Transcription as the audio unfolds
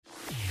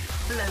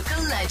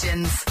Local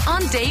legends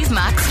on Dave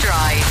Max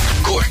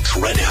Drive. Cork's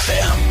Red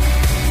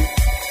FM.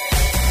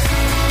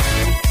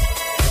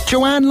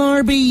 Joanne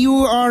Larby, you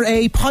are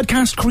a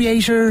podcast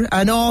creator,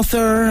 an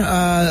author,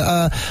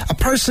 a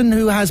person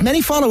who has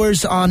many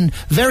followers on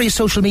various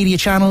social media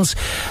channels,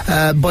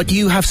 but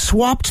you have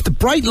swapped the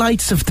bright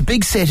lights of the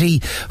big city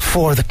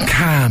for the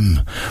calm,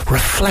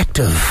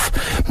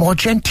 reflective, more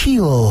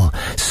genteel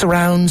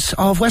surrounds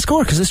of West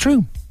Cork. Is this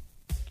true?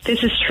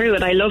 This is true,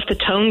 and I love the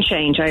tone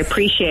change. I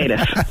appreciate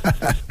it.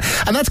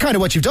 And that's kind of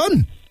what you've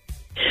done.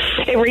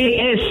 It really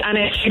is, and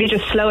it's really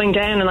just slowing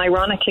down. And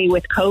ironically,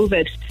 with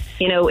COVID,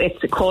 you know, it's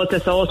caused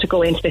us all to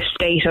go into this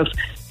state of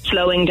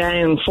slowing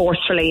down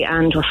forcefully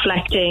and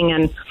reflecting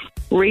and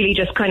really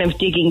just kind of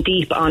digging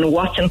deep on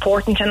what's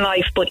important in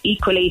life, but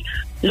equally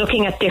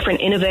looking at different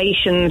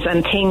innovations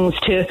and things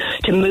to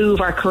move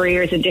our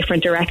careers in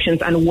different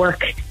directions and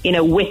work, you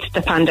know, with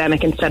the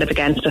pandemic instead of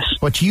against it.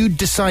 But you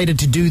decided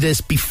to do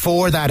this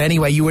before that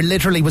anyway. You were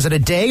literally, was it a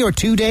day or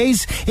 2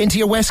 days into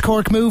your West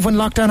Cork move when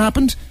lockdown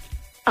happened?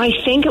 I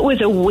think it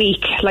was a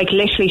week, like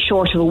literally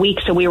short of a week.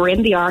 So we were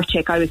in the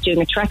Arctic. I was doing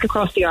a trek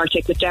across the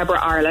Arctic with Deborah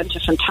Ireland, a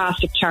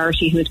fantastic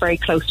charity who is very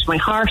close to my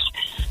heart.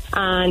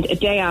 And a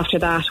day after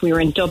that, we were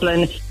in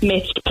Dublin,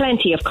 amidst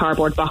plenty of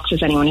cardboard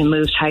boxes. Anyone who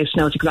moves house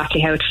knows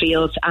exactly how it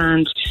feels.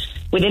 And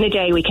within a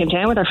day, we came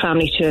down with our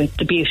family to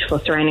the beautiful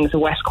surroundings of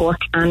West Cork.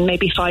 And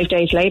maybe 5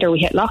 days later, we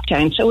hit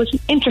lockdown. So it was an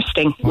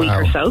interesting week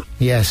or so.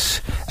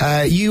 Yes.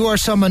 You are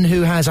someone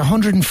who has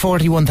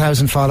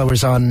 141,000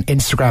 followers on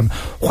Instagram.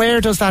 Where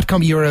does that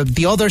come? You're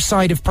The Other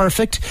Side of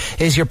Perfect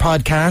is your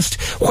podcast.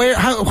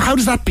 How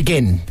does that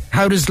begin?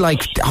 How does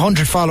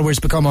 100 followers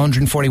become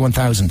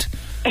 141,000?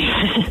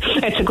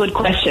 It's a good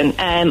question.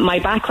 My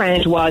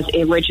background was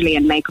originally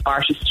in makeup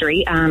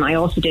artistry, and I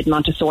also did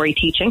Montessori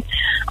teaching,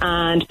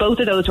 and both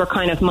of those were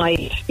kind of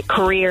my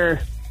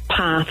career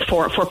path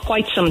for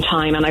quite some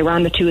time, and I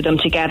ran the two of them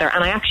together.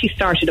 And I actually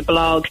started a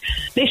blog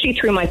literally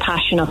through my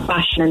passion of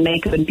fashion and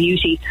makeup and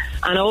beauty,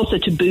 and also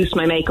to boost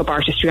my makeup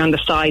artistry on the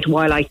side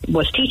while I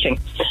was teaching.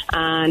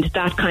 And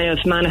that kind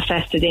of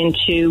manifested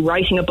into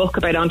writing a book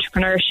about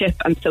entrepreneurship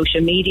and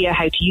social media,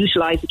 how to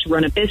utilize it to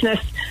run a business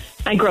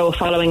and grow a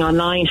following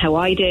online, how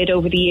I did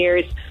over the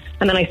years.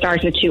 And then I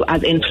started to,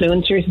 as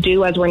influencers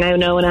do, as we're now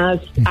known as,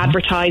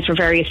 advertise for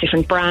various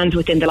different brands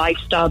within the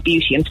lifestyle,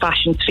 beauty and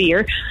fashion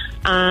sphere.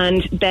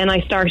 And then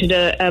I started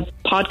a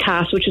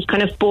podcast, which was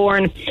kind of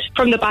born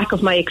from the back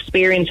of my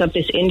experience of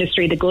this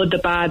industry, the good, the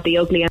bad, the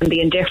ugly and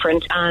the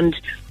indifferent, and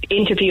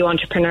interview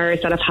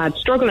entrepreneurs that have had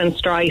struggle and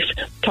strife,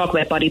 talk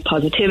about body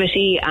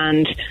positivity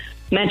and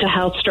mental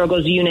health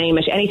struggles, you name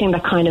it, anything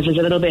that kind of is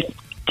a little bit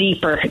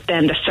deeper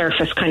than the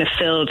surface kind of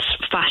filled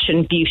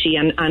fashion, beauty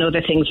and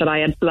other things that I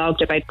had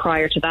blogged about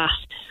prior to that,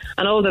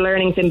 and all the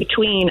learnings in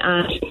between.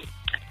 And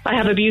I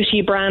have a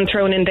beauty brand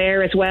thrown in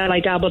there as well. I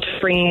dabbled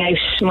bringing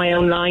out my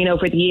own line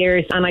over the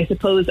years, and I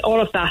suppose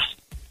all of that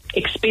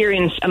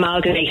experience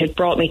amalgamated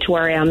brought me to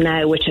where I am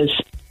now, which is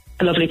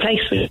a lovely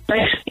place,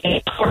 right,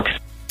 in Cork.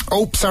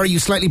 Oh, sorry, you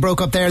slightly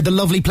broke up there. The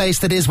lovely place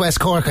that is West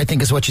Cork, I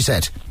think is what you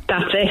said.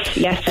 That's it,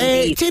 yes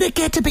indeed. Did it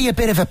get to be a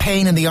bit of a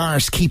pain in the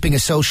arse keeping a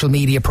social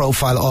media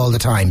profile all the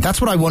time?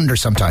 That's what I wonder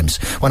sometimes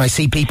when I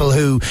see people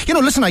who, you know,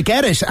 listen, I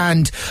get it,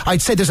 and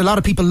I'd say there's a lot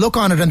of people look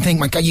on it and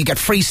think, my God, you get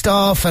free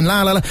stuff and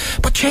la la la.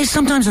 But Chase,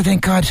 sometimes I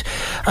think, God,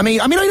 I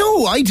mean, I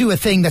know I do a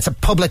thing that's a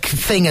public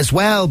thing as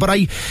well, but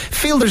I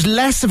feel there's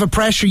less of a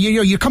pressure.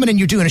 You're coming in,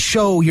 you're doing a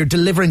show, you're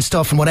delivering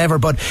stuff and whatever.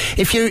 But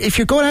if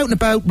you're going out and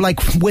about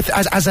with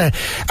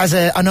as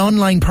an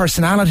online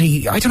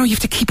personality, I don't know, you have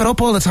to keep it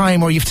up all the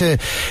time, or you have to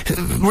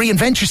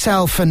reinvent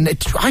yourself, and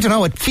it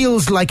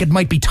feels like it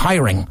might be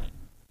tiring.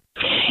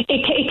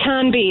 It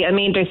can be. I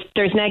mean,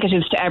 there's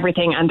negatives to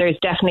everything, and there's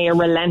definitely a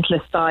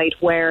relentless side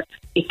where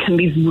it can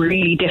be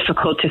really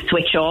difficult to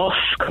switch off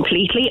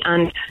completely,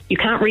 and you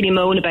can't really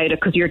moan about it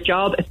because your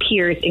job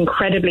appears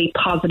incredibly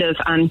positive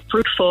and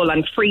fruitful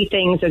and free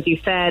things, as you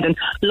said, and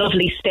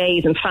lovely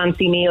stays and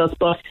fancy meals,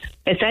 but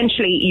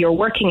essentially you're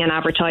working in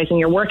advertising,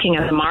 you're working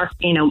as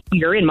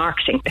you're in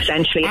marketing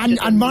essentially.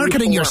 And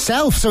marketing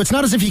yourself, so it's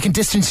not as if you can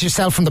distance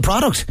yourself from the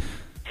product.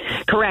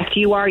 Correct,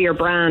 you are your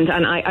brand,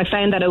 and I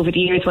found that over the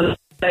years when I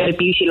started a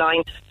beauty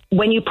line,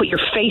 when you put your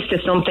face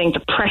to something, the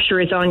pressure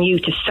is on you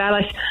to sell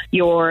it.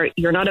 You're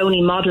not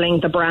only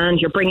modelling the brand,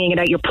 you're bringing it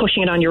out, you're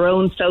pushing it on your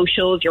own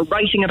socials, you're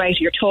writing about it,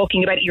 you're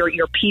talking about it,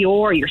 your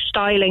PR, your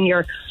styling,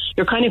 you're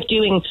kind of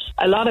doing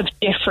a lot of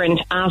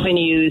different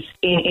avenues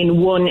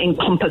in one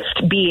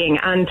encompassed being.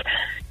 And,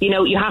 you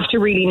know, you have to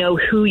really know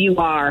who you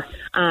are,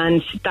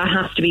 and that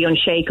has to be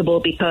unshakable,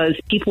 because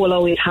people will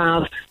always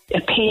have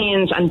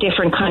opinions and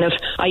different kind of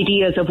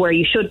ideas of where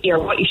you should be or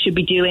what you should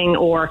be doing,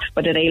 or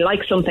whether they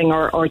like something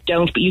or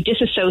don't. But you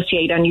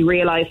disassociate and you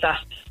realise that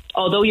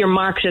although you're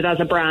marketed as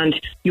a brand,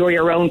 you're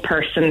your own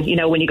person, you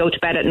know, when you go to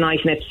bed at night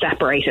and it's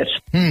separated.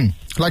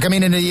 Like, I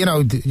mean, do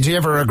you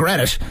ever regret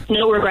it?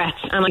 No regrets.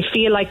 And I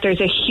feel like there's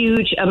a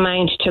huge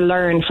amount to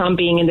learn from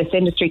being in this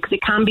industry, because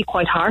it can be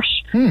quite harsh.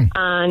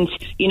 And,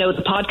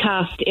 the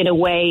podcast, in a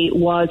way,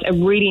 was a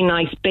really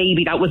nice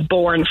baby that was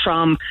born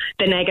from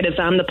the negatives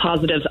and the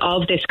positives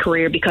of this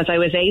career, because I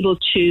was able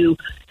to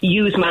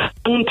use my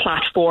own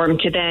platform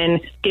to then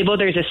give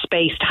others a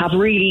space to have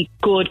really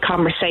good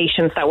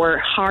conversations that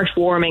were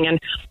heartwarming and,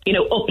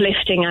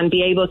 uplifting, and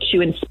be able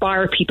to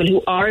inspire people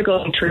who are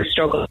going through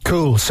struggle.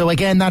 Cool. So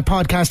again, that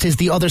podcast is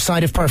The Other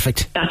Side of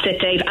Perfect. That's it,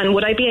 Dave. And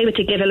would I be able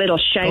to give a little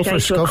shout out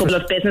to a couple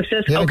of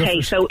businesses? Yeah,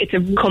 okay, so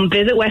come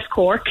visit West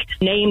Cork,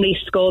 namely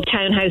Schull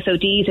Townhouse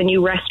OD's, a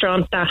new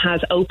restaurant that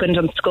has opened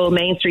on Schull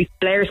Main Street.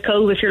 Blair's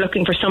Cove, if you're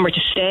looking for somewhere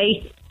to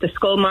stay. The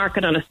Schull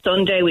Market on a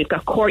Sunday. We've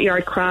got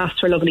Courtyard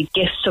Crafts for lovely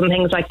gifts and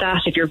things like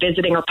that if you're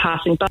visiting or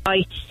passing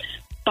by.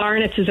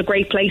 Barnett's is a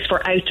great place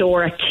for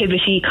outdoor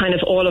activity, kind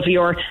of all of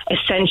your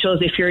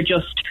essentials if you're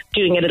just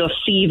doing a little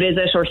sea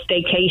visit or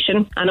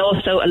staycation. And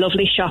also a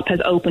lovely shop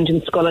has opened in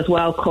Schull as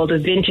well called the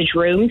Vintage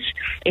Rooms.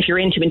 If you're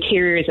into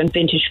interiors and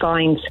vintage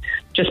finds,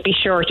 just be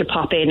sure to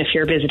pop in if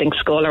you're visiting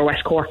Schull or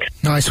West Cork.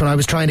 Nice one. I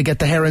was trying to get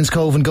the Herons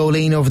Cove and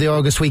Goleen over the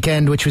August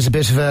weekend, which was a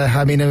bit of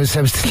I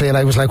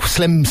was like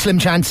slim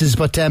chances,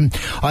 but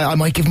I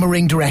might give them a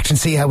ring direct and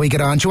see how we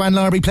get on. Joanne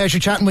Larby, pleasure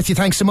chatting with you.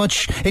 Thanks so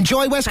much.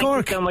 Enjoy West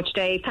Cork. Thank you so much,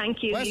 Dave.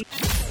 Thank you.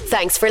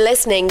 Thanks for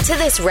listening to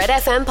this Red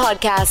FM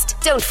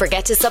podcast. Don't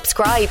forget to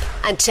subscribe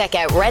and check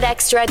out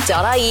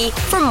redextra.ie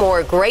for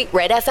more great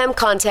Red FM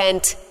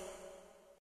content.